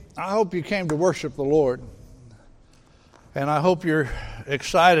I hope you came to worship the Lord. And I hope you're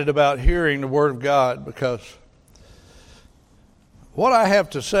excited about hearing the Word of God, because what I have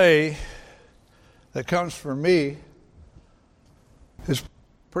to say that comes from me is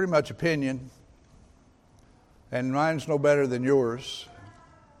pretty much opinion, and mine's no better than yours.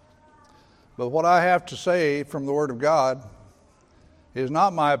 But what I have to say from the Word of God is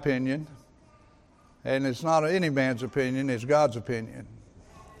not my opinion, and it's not any man's opinion, it's God's opinion.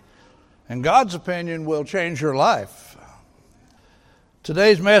 And God's opinion will change your life.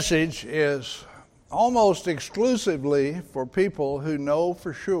 Today's message is almost exclusively for people who know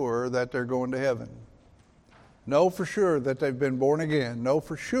for sure that they're going to heaven. Know for sure that they've been born again. Know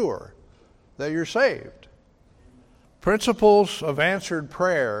for sure that you're saved. Principles of Answered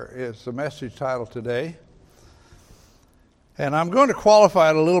Prayer is the message title today. And I'm going to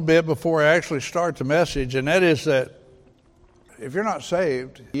qualify it a little bit before I actually start the message, and that is that if you're not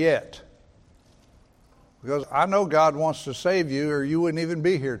saved yet, because I know God wants to save you or you wouldn't even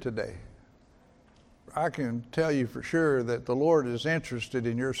be here today. I can tell you for sure that the Lord is interested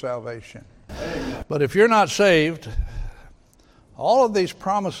in your salvation. Amen. But if you're not saved, all of these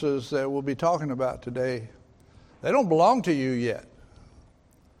promises that we'll be talking about today, they don't belong to you yet.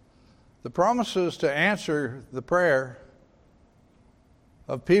 The promises to answer the prayer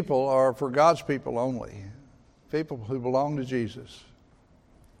of people are for God's people only, people who belong to Jesus.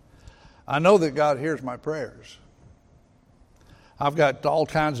 I know that God hears my prayers. I've got all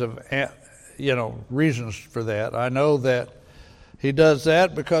kinds of, reasons for that. I know that He does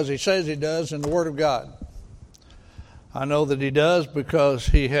that because He says He does in the Word of God. I know that He does because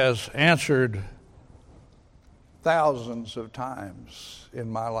He has answered thousands of times in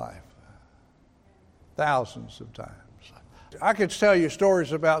my life. Thousands of times. I could tell you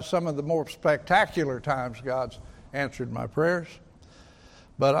stories about some of the more spectacular times God's answered my prayers,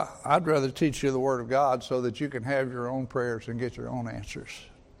 but I'd rather teach you the Word of God so that you can have your own prayers and get your own answers.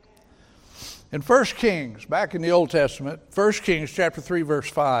 In 1 Kings, back in the Old Testament, 1 Kings chapter 3, verse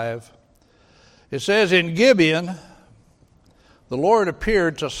 5, it says, "In Gibeon, the Lord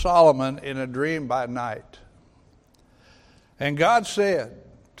appeared to Solomon in a dream by night. And God said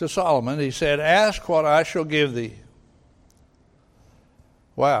to Solomon, He said, 'Ask what I shall give thee.'"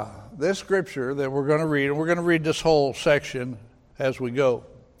 Wow, this scripture that we're going to read, and we're going to read this whole section as we go.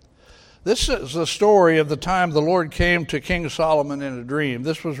 This is the story of the time the Lord came to King Solomon in a dream.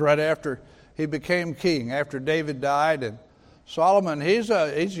 This was right after he became king, after David died. And Solomon, he's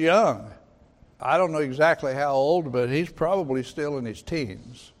young. I don't know exactly how old, but he's probably still in his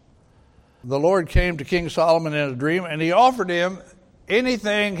teens. The Lord came to King Solomon in a dream, and He offered him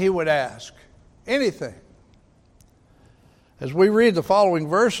anything he would ask. Anything. As we read the following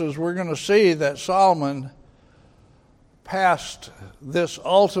verses, we're going to see that Solomon passed this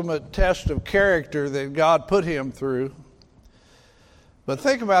ultimate test of character that God put him through. But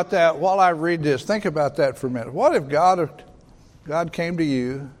think about that while I read this. Think about that for a minute. What if God came to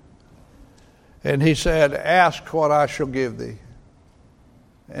you and He said, "Ask what I shall give thee"?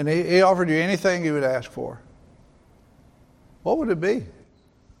 And he offered you anything you would ask for. What would it be?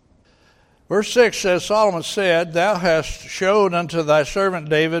 Verse 6 says, Solomon said, "Thou hast showed unto thy servant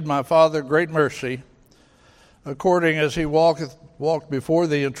David, my father, great mercy, according as he walked before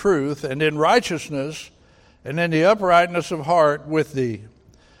thee in truth, and in righteousness, and in the uprightness of heart with thee.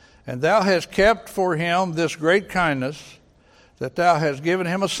 And thou hast kept for him this great kindness, that thou hast given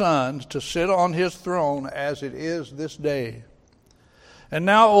him a son to sit on his throne as it is this day. And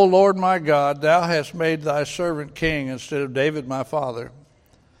now, O Lord my God, thou hast made thy servant king instead of David my father.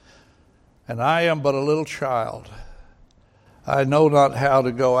 And I am but a little child. I know not how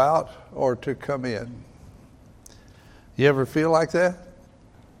to go out or to come in." You ever feel like that?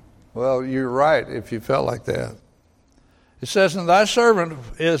 Well, you're right if you felt like that. It says, "And thy servant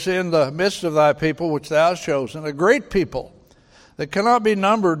is in the midst of thy people which thou hast chosen, a great people that cannot be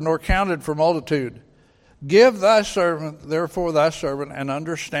numbered nor counted for multitude. Give thy servant, therefore thy servant, an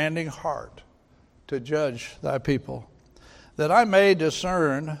understanding heart to judge thy people, that I may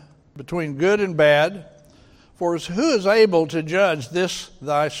discern between good and bad. For who is able to judge this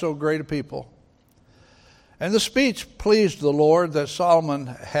thy so great a people?" And the speech pleased the Lord that Solomon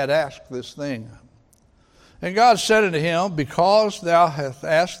had asked this thing. And God said unto him, "Because thou hast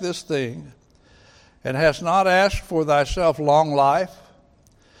asked this thing, and hast not asked for thyself long life,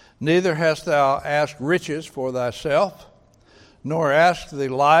 neither hast thou asked riches for thyself, nor asked the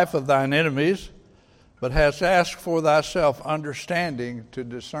life of thine enemies, but hast asked for thyself understanding to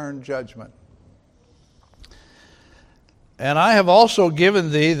discern judgment. And I have also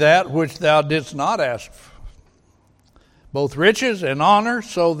given thee that which thou didst not ask. both riches and honor,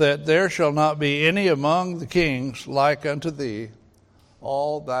 so that there shall not be any among the kings like unto thee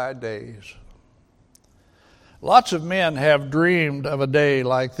all thy days. Lots of men have dreamed of a day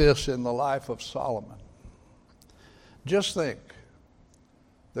like this in the life of Solomon. Just think,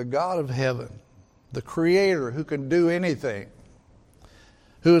 the God of heaven, the Creator who can do anything,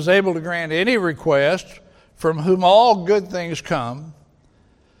 who is able to grant any request, from whom all good things come.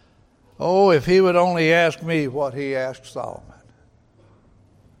 Oh, if he would only ask me what he asked Solomon.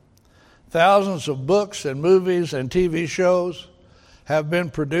 Thousands of books and movies and TV shows have been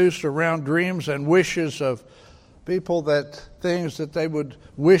produced around dreams and wishes of people, that things that they would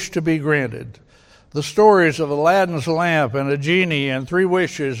wish to be granted. The stories of Aladdin's lamp and a genie and 3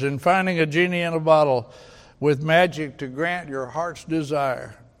 wishes, and finding a genie in a bottle with magic to grant your heart's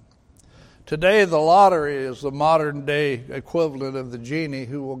desire. Today, the lottery is the modern day equivalent of the genie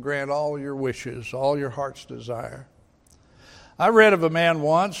who will grant all your wishes, all your heart's desire. I read of a man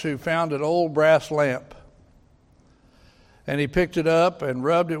once who found an old brass lamp, and he picked it up and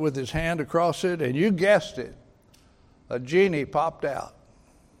rubbed it with his hand across it, and you guessed it, a genie popped out.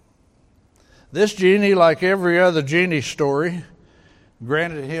 This genie, like every other genie story,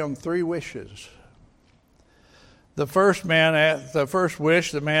 granted him 3 wishes. The first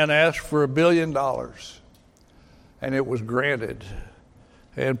wish, the man asked for $1 billion, and it was granted.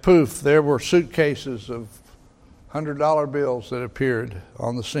 And poof, there were suitcases of $100 bills that appeared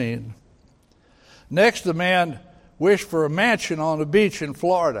on the scene. Next, the man wished for a mansion on a beach in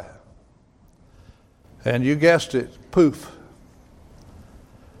Florida. And you guessed it, poof.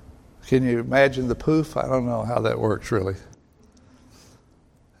 Can you imagine the poof? I don't know how that works, really.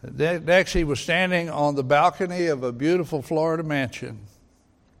 Next, he was standing on the balcony of a beautiful Florida mansion.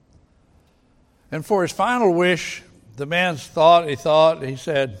 And for his final wish, the man he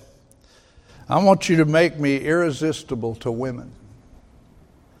said, I want you to make me irresistible to women.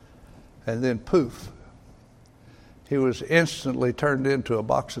 And then poof, he was instantly turned into a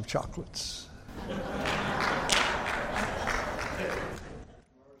box of chocolates.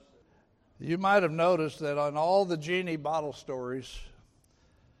 You might have noticed that on all the genie bottle stories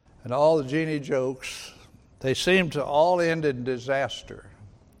and all the genie jokes, they seem to all end in disaster.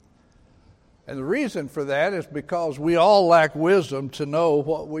 And the reason for that is because we all lack wisdom to know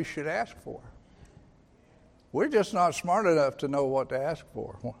what we should ask for. We're just not smart enough to know what to ask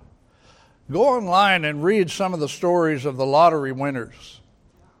for. Go online and read some of the stories of the lottery winners.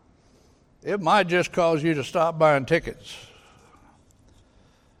 It might just cause you to stop buying tickets.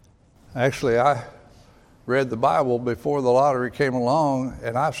 Actually, I read the Bible before the lottery came along,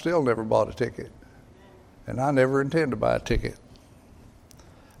 and I still never bought a ticket. And I never intend to buy a ticket.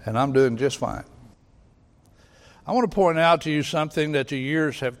 And I'm doing just fine. I want to point out to you something that the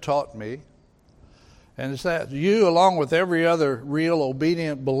years have taught me, and it's that you, along with every other real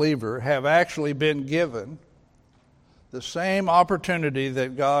obedient believer, have actually been given the same opportunity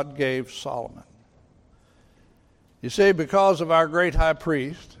that God gave Solomon. You see, because of our great high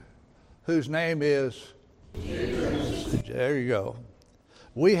priest, whose name is Jesus. There you go.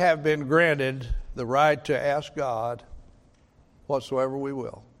 We have been granted the right to ask God whatsoever we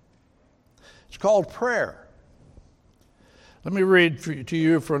will. It's called prayer. Let me read to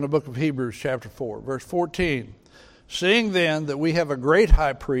you from the book of Hebrews chapter 4, verse 14. Seeing then that we have a great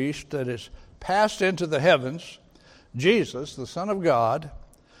high priest that is passed into the heavens, Jesus, the Son of God,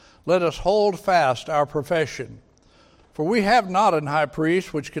 let us hold fast our profession. For we have not an high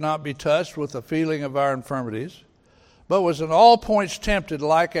priest which cannot be touched with the feeling of our infirmities, but was in all points tempted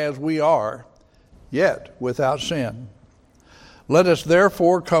like as we are, yet without sin. Let us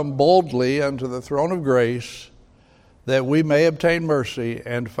therefore come boldly unto the throne of grace, that we may obtain mercy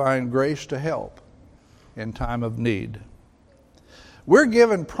and find grace to help in time of need. We're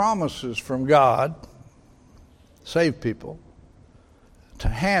given promises from God, saved people, to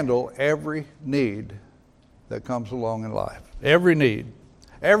handle every need that comes along in life. Every need,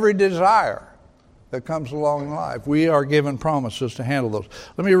 every desire that comes along in life. We are given promises to handle those.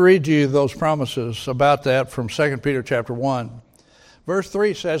 Let me read to you those promises about that from 2 Peter chapter 1. Verse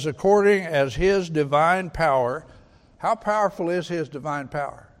 3 says, according as his divine power. How powerful is his divine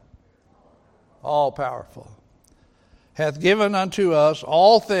power? All powerful. Hath given unto us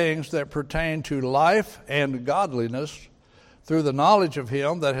all things that pertain to life and godliness through the knowledge of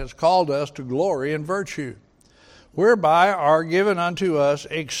him that has called us to glory and virtue, whereby are given unto us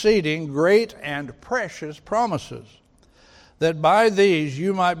exceeding great and precious promises, that by these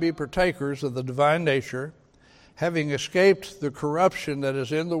you might be partakers of the divine nature, having escaped the corruption that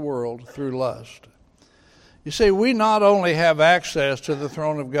is in the world through lust. You see, we not only have access to the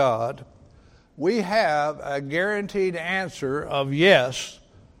throne of God, we have a guaranteed answer of yes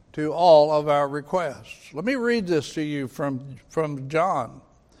to all of our requests. Let me read this to you from John,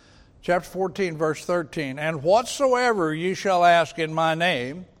 chapter 14, verse 13. And whatsoever you shall ask in my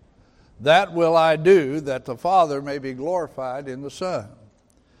name, that will I do, that the Father may be glorified in the Son.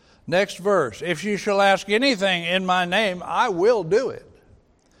 Next verse, if you shall ask anything in my name, I will do it.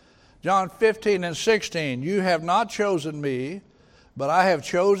 John 15 and 16, you have not chosen me, but I have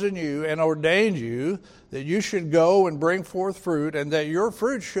chosen you and ordained you that you should go and bring forth fruit, and that your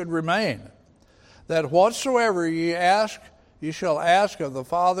fruit should remain. That whatsoever ye ask, you shall ask of the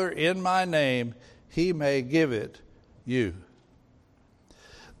Father in my name, he may give it you.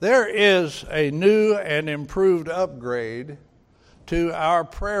 There is a new and improved upgrade to our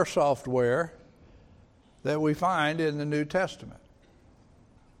prayer software that we find in the New Testament.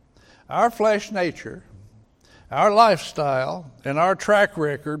 Our flesh nature, our lifestyle, and our track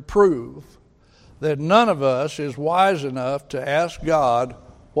record prove that none of us is wise enough to ask God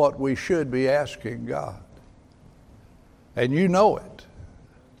what we should be asking God. And you know it.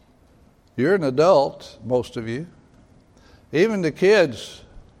 You're an adult, most of you. Even the kids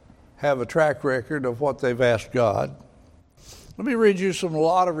have a track record of what they've asked God. Let me read you some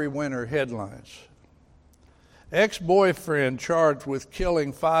lottery winner headlines. Ex-boyfriend charged with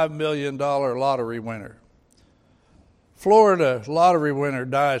killing $5 million lottery winner. Florida lottery winner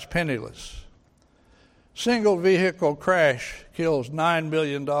dies penniless. Single vehicle crash kills $9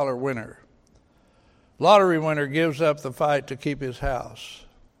 million winner. Lottery winner gives up the fight to keep his house.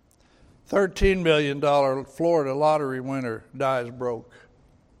 $13 million Florida lottery winner dies broke.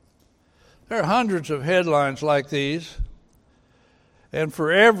 There are hundreds of headlines like these. And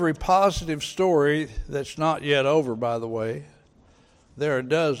for every positive story that's not yet over, by the way, there are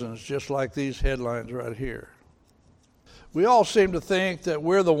dozens just like these headlines right here. We all seem to think that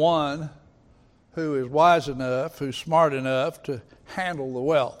we're the one who is wise enough, who's smart enough to handle the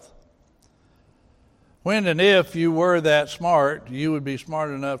wealth. When and if you were that smart, you would be smart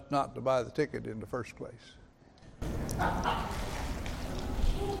enough not to buy the ticket in the first place.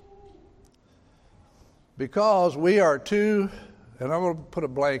 Because we are too, and I'm going to put a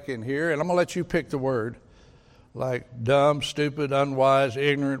blank in here, and I'm going to let you pick the word, like dumb, stupid, unwise,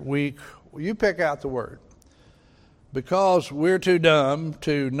 ignorant, weak. You pick out the word. Because we're too dumb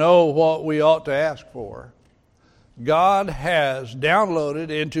to know what we ought to ask for, God has downloaded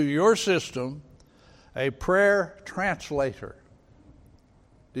into your system a prayer translator.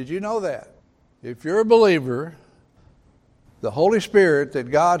 Did you know that? If you're a believer, the Holy Spirit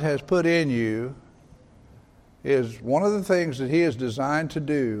that God has put in you is one of the things that He is designed to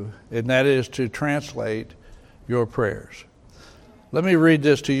do, and that is to translate your prayers. Let me read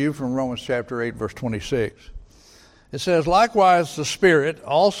this to you from Romans chapter 8, verse 26. It says, likewise the Spirit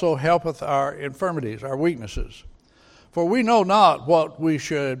also helpeth our infirmities, our weaknesses. For we know not what we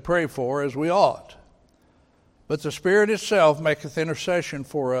should pray for as we ought. But the Spirit itself maketh intercession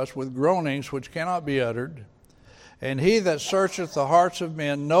for us with groanings which cannot be uttered. And He that searcheth the hearts of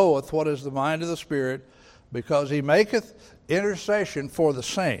men knoweth what is the mind of the Spirit, because He maketh intercession for the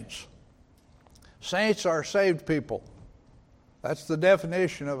saints. Saints are saved people. That's the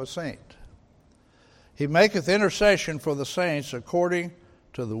definition of a saint. He maketh intercession for the saints according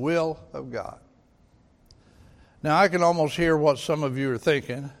to the will of God. Now, I can almost hear what some of you are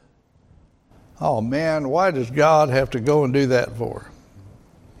thinking. Oh, man, why does God have to go and do that for?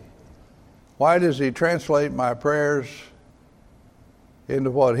 Why does He translate my prayers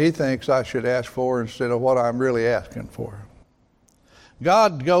into what He thinks I should ask for instead of what I'm really asking for?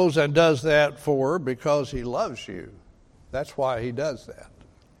 God goes and does that because He loves you. That's why He does that.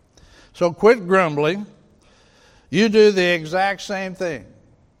 So quit grumbling. You do the exact same thing.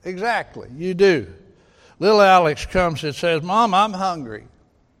 Exactly, you do. Little Alex comes and says, Mom, I'm hungry.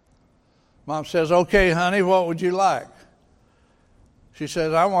 Mom says, okay, honey, what would you like? She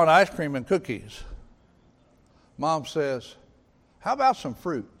says, I want ice cream and cookies. Mom says, how about some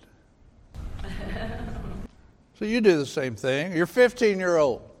fruit? So you do the same thing. You're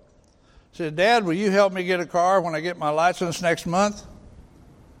 15-year-old. Says, Dad, will you help me get a car when I get my license next month?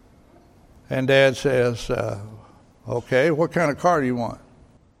 And Dad says, okay, what kind of car do you want?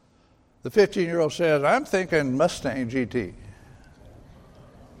 The 15-year-old says, I'm thinking Mustang GT.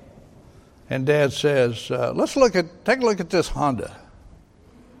 And Dad says, take a look at this Honda.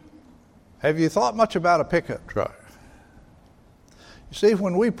 Have you thought much about a pickup truck? You see,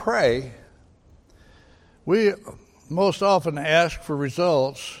 when we pray, we most often ask for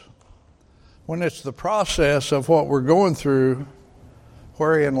results when it's the process of what we're going through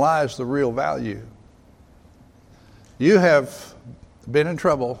wherein lies the real value. You have been in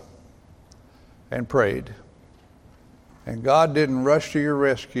trouble. and prayed. And God didn't rush to your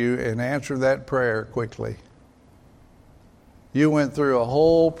rescue and answer that prayer quickly. You went through a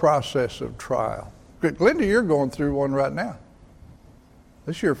whole process of trial. Glenda, you're going through one right now.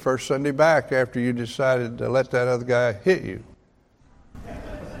 This is your first Sunday back after you decided to let that other guy hit you.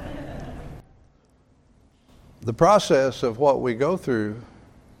 The process of what we go through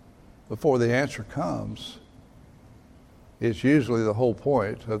before the answer comes is usually the whole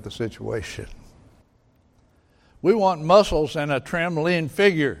point of the situation. We want muscles and a trim, lean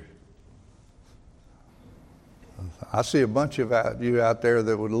figure. I see a bunch of you out there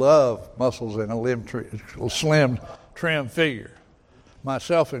that would love muscles and a slim, trim figure,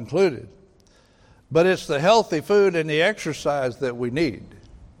 myself included. But it's the healthy food and the exercise that we need.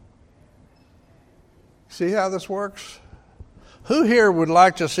 See how this works? Who here would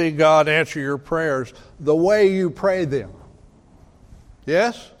like to see God answer your prayers the way you pray them?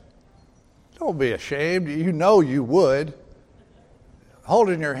 Yes? Don't be ashamed. You know you would.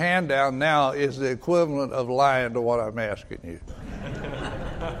 Holding your hand down now is the equivalent of lying to what I'm asking you.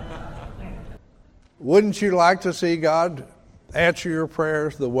 Wouldn't you like to see God answer your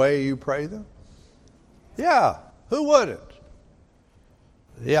prayers the way you pray them? Yeah, who wouldn't?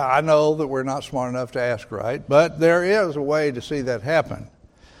 Yeah, I know that we're not smart enough to ask right, but there is a way to see that happen.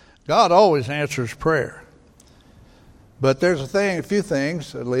 God always answers prayer. But there's a few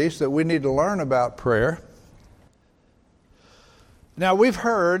things, at least, that we need to learn about prayer. Now, we've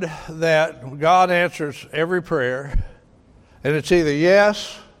heard that God answers every prayer, and it's either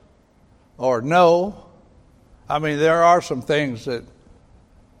yes or no. I mean, there are some things that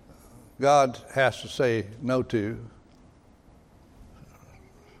God has to say no to.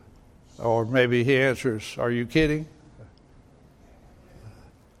 Or maybe he answers, "Are you kidding?"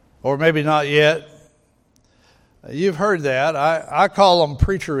 Or maybe not yet. You've heard that. I call them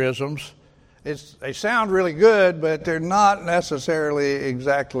preacherisms. They sound really good, but they're not necessarily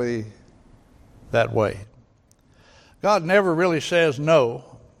exactly that way. God never really says no.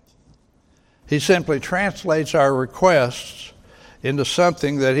 He simply translates our requests into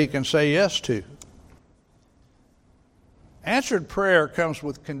something that he can say yes to. Answered prayer comes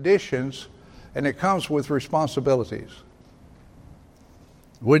with conditions, and it comes with responsibilities.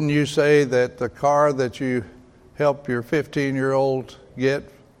 Wouldn't you say that the car that you help your 15-year-old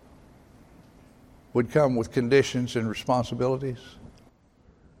get would come with conditions and responsibilities?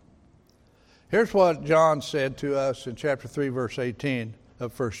 Here's what John said to us in chapter 3, verse 18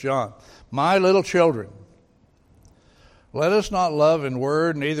 of 1 John. "My little children, let us not love in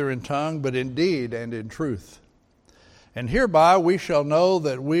word, neither in tongue, but in deed and in truth. And hereby we shall know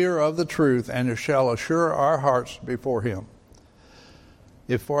that we are of the truth, and shall assure our hearts before him.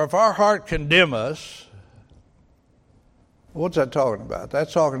 If our heart condemn us," what's that talking about?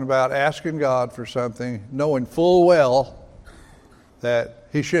 That's talking about asking God for something, knowing full well that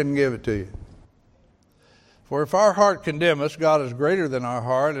he shouldn't give it to you. "For if our heart condemn us, God is greater than our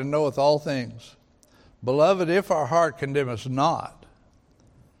heart, and knoweth all things. Beloved, if our heart condemn us not,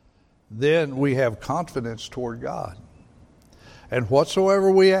 then we have confidence toward God. And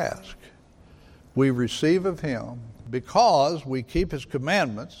whatsoever we ask, we receive of him, because we keep his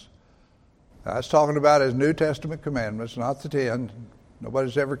commandments." That's talking about his New Testament commandments, not the 10.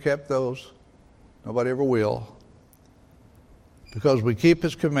 Nobody's ever kept those. Nobody ever will. Because we keep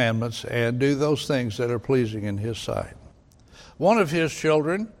his commandments and do those things that are pleasing in his sight. One of his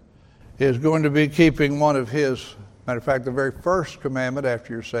children is going to be keeping one of his, matter of fact, the very first commandment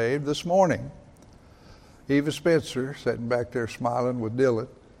after you're saved this morning. Eva Spencer, sitting back there smiling with Dylan,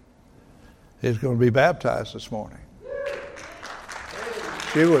 is going to be baptized this morning.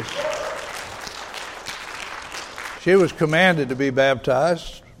 She was commanded to be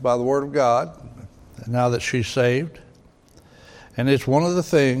baptized by the Word of God, now that she's saved. And it's one of the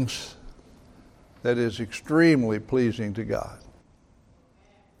things that is extremely pleasing to God.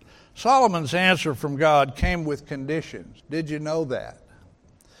 Solomon's answer from God came with conditions. Did you know that?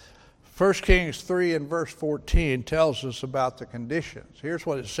 1 Kings 3 and verse 14 tells us about the conditions. Here's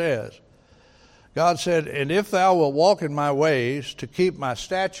what it says. God said, "And if thou wilt walk in my ways, to keep my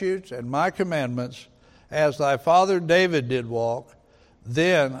statutes and my commandments, as thy father David did walk,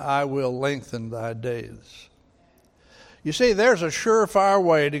 then I will lengthen thy days." You see, there's a surefire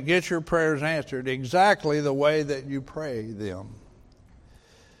way to get your prayers answered exactly the way that you pray them.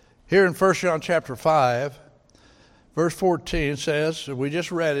 Here in 1 John chapter 5, verse 14 says, we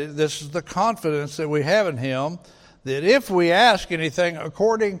just read it, "This is the confidence that we have in him, that if we ask anything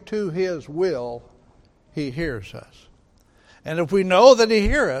according to his will, he hears us. And if we know that he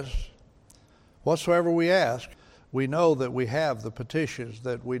hears us, whatsoever we ask, we know that we have the petitions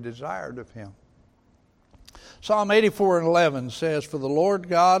that we desired of him." Psalm 84:11 says, "For the Lord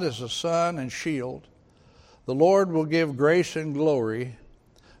God is a sun and shield. The Lord will give grace and glory.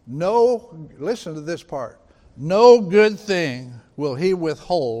 Listen to this part, no good thing will he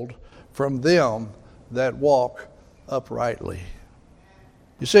withhold from them that walk uprightly."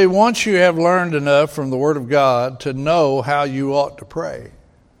 You see, once you have learned enough from the Word of God to know how you ought to pray,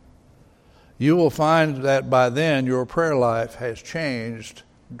 you will find that by then your prayer life has changed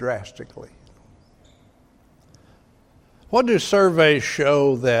drastically. What do surveys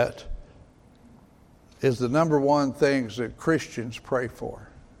show that is the number one things that Christians pray for?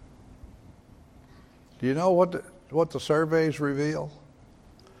 Do you know what the surveys reveal?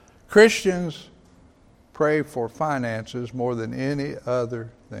 Christians pray for finances more than any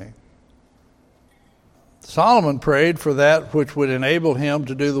other thing. Solomon prayed for that which would enable him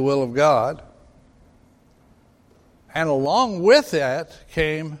to do the will of God. And along with that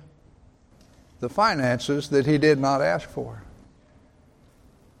came the finances that he did not ask for.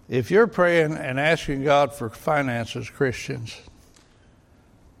 If you're praying and asking God for finances, Christians,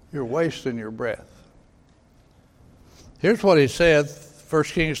 you're wasting your breath. Here's what he said,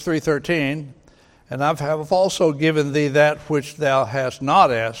 1 Kings 3:13, "And I have also given thee that which thou hast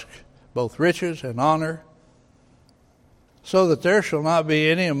not asked, both riches and honor, so that there shall not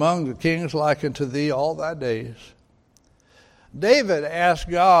be any among the kings like unto thee all thy days." David asked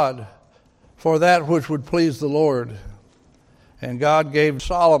God for that which would please the Lord, and God gave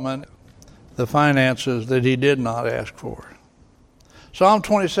Solomon the finances that he did not ask for. Psalm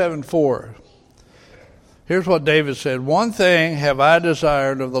 27:4. Here's what David said, "One thing have I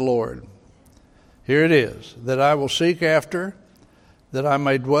desired of the Lord. Here it is, that I will seek after, that I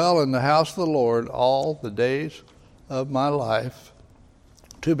may dwell in the house of the Lord all the days of my life,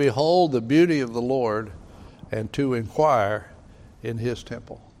 to behold the beauty of the Lord and to inquire in his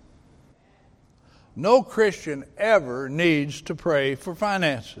temple." No Christian ever needs to pray for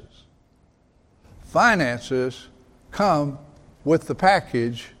finances. Finances come with the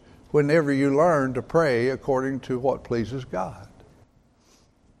package whenever you learn to pray according to what pleases God.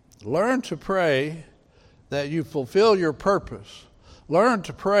 Learn to pray that you fulfill your purpose. Learn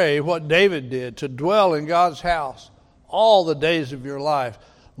to pray what David did, to dwell in God's house all the days of your life.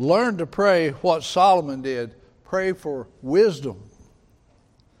 Learn to pray what Solomon did. Pray for wisdom.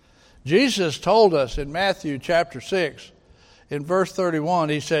 Jesus told us in Matthew chapter 6, in verse 31,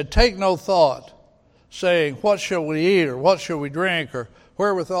 he said, "Take no thought, saying, what shall we eat, or what shall we drink, or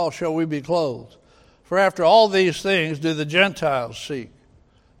wherewithal shall we be clothed? For after all these things do the Gentiles seek."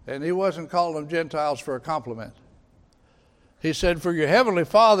 And he wasn't calling them Gentiles for a compliment. He said, "For your heavenly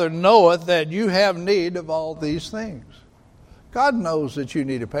Father knoweth that you have need of all these things." God knows that you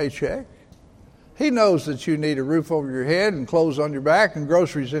need a paycheck. He knows that you need a roof over your head and clothes on your back and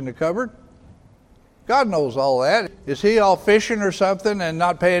groceries in the cupboard. God knows all that. Is he all fishing or something and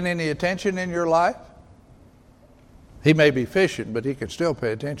not paying any attention in your life? He may be fishing, but he can still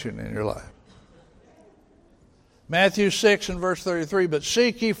pay attention in your life. Matthew 6 and verse 33, "But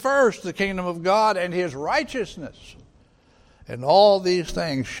seek ye first the kingdom of God and his righteousness, and all these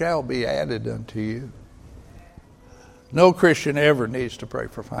things shall be added unto you." No Christian ever needs to pray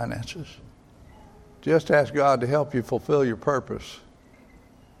for finances. Just ask God to help you fulfill your purpose,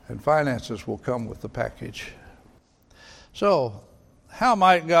 and finances will come with the package. So, how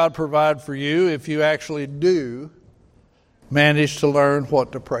might God provide for you if you actually do manage to learn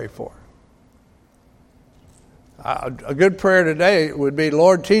what to pray for? A good prayer today would be,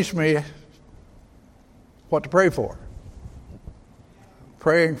 "Lord, teach me what to pray for."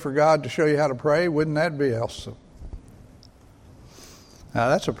 Praying for God to show you how to pray, wouldn't that be awesome? Now,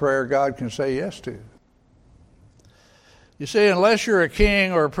 that's a prayer God can say yes to. You see, unless you're a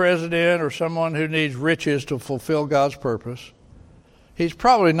king or a president or someone who needs riches to fulfill God's purpose, he's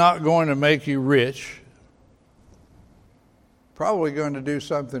probably not going to make you rich. Probably going to do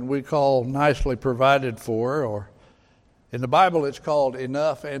something we call nicely provided for, or in the Bible it's called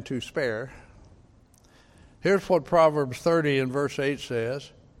enough and to spare. Here's what Proverbs 30 and verse 8 says,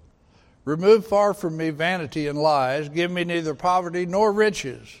 "Remove far from me vanity and lies. Give me neither poverty nor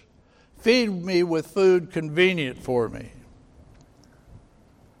riches. Feed me with food convenient for me,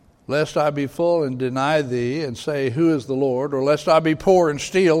 lest I be full and deny thee and say, who is the Lord? Or lest I be poor and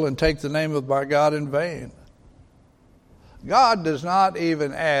steal and take the name of my God in vain." God does not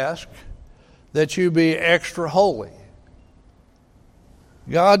even ask that you be extra holy.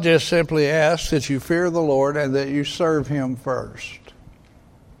 God just simply asks that you fear the Lord and that you serve him first.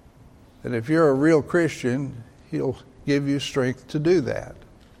 And if you're a real Christian, he'll give you strength to do that.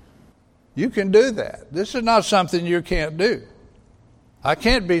 You can do that. This is not something you can't do. I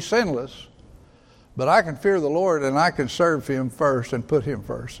can't be sinless, But I can fear the Lord, and I can serve him first and put him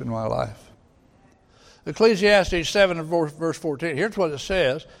first in my life. Ecclesiastes 7 and verse 14. Here's what it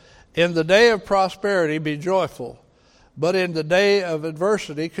says. In the day of prosperity be joyful, but in the day of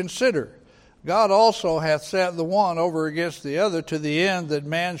adversity consider. God also hath set the one over against the other, to the end that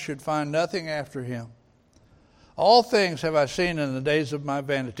man should find nothing after him. All things have I seen in the days of my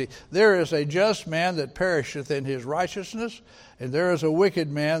vanity. There is a just man that perisheth in his righteousness, and there is a wicked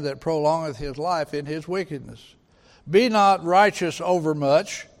man that prolongeth his life in his wickedness. Be not righteous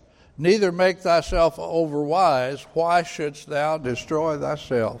overmuch, neither make thyself overwise. Why shouldst thou destroy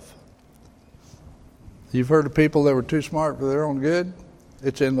thyself? You've heard of people that were too smart for their own good?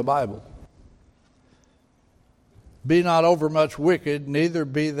 It's in the Bible. Be not overmuch wicked, neither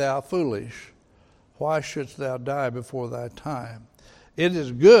be thou foolish. Why shouldst thou die before thy time? It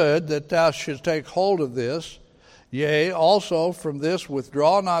is good that thou shouldst take hold of this. Yea, also from this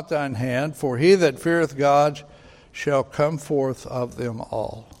withdraw not thine hand, for he that feareth God shall come forth of them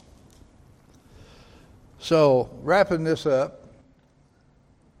all. So, wrapping this up,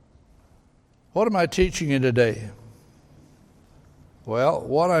 what am I teaching you today? Well,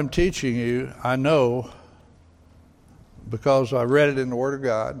 what I'm teaching you, I know because I read it in the Word of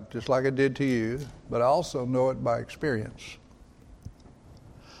God, just like I did to you, but I also know it by experience.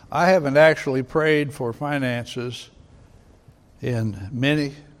 I haven't actually prayed for finances in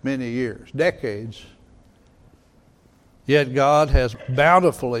many, many years, decades, yet God has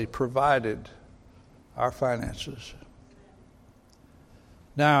bountifully provided our finances.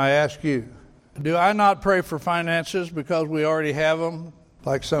 Now I ask you, do I not pray for finances because we already have them,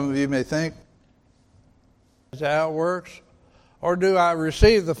 like some of you may think? Is that how it works? Or do I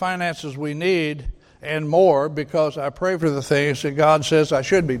receive the finances we need and more because I pray for the things that God says I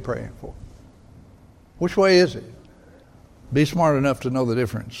should be praying for? Which way is it? Be smart enough to know the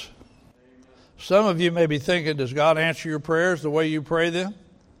difference. Some of you may be thinking, does God answer your prayers the way you pray them?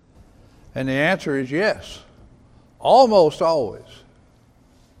 And the answer is yes. Almost always.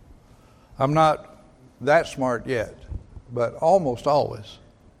 I'm not that smart yet, but almost always.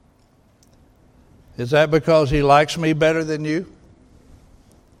 Is that because he likes me better than you?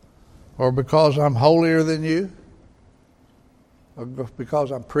 Or because I'm holier than you? Or because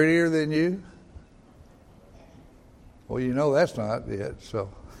I'm prettier than you? Well, you know that's not it, so.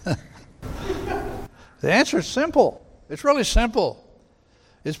 The answer is simple. It's really simple.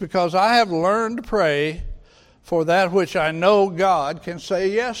 It's because I have learned to pray for that which I know God can say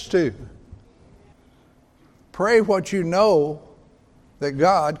yes to. Pray what you know that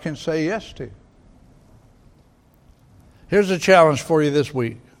God can say yes to. Here's a challenge for you this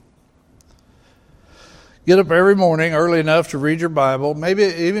week. Get up every morning early enough to read your Bible, maybe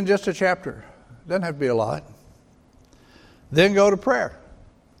even just a chapter. Doesn't have to be a lot. Then go to prayer.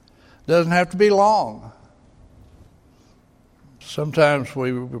 Doesn't have to be long. Sometimes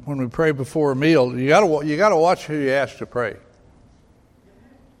when we pray before a meal, you got to watch who you ask to pray.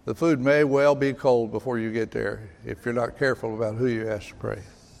 The food may well be cold before you get there if you're not careful about who you ask to pray.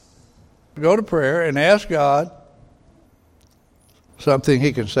 Go to prayer and ask God something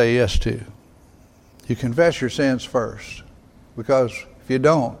he can say yes to. You confess your sins first, because if you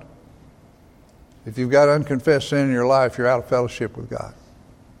don't, if you've got unconfessed sin in your life, you're out of fellowship with God.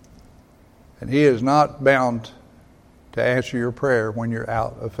 And he is not bound to answer your prayer when you're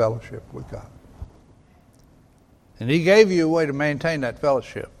out of fellowship with God. And he gave you a way to maintain that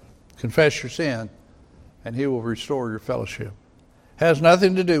fellowship. Confess your sin, and he will restore your fellowship. Has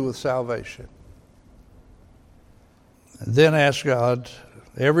nothing to do with salvation. And then ask God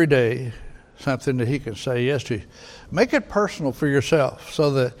every day something that he can say yes to. Make it personal for yourself so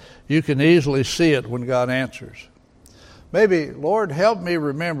that you can easily see it when God answers. Maybe, Lord, help me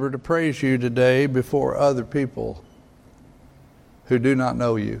remember to praise you today before other people who do not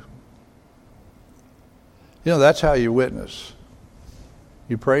know you. You know, that's how you witness.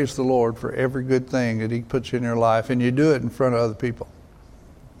 You praise the Lord for every good thing that he puts in your life, and you do it in front of other people.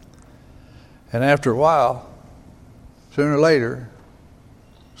 And after a while, sooner or later,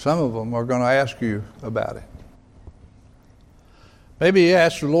 some of them are going to ask you about it. Maybe you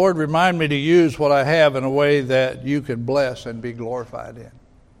ask the Lord, remind me to use what I have in a way that you can bless and be glorified in.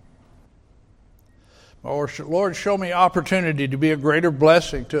 Or, Lord, show me opportunity to be a greater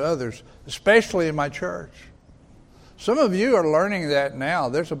blessing to others, especially in my church. Some of you are learning that now.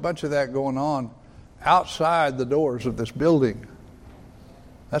 There's a bunch of that going on outside the doors of this building.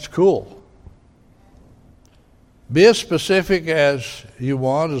 That's cool. Be as specific as you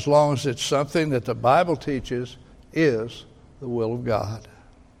want, as long as it's something that the Bible teaches is the will of God.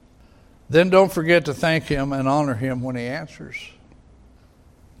 Then don't forget to thank him and honor him when he answers.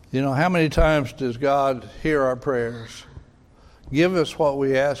 You know, how many times does God hear our prayers? Give us what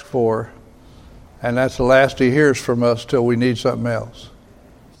we ask for, and that's the last he hears from us till we need something else.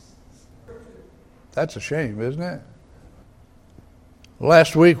 That's a shame, isn't it?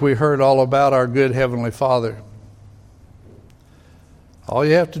 Last week we heard all about our good Heavenly Father. All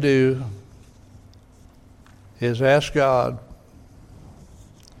you have to do is ask God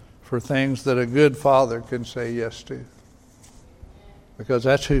for things that a good father can say yes to. Because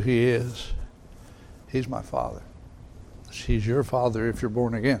that's who he is. He's my Father. He's your Father if you're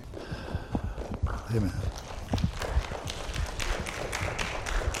born again. Amen.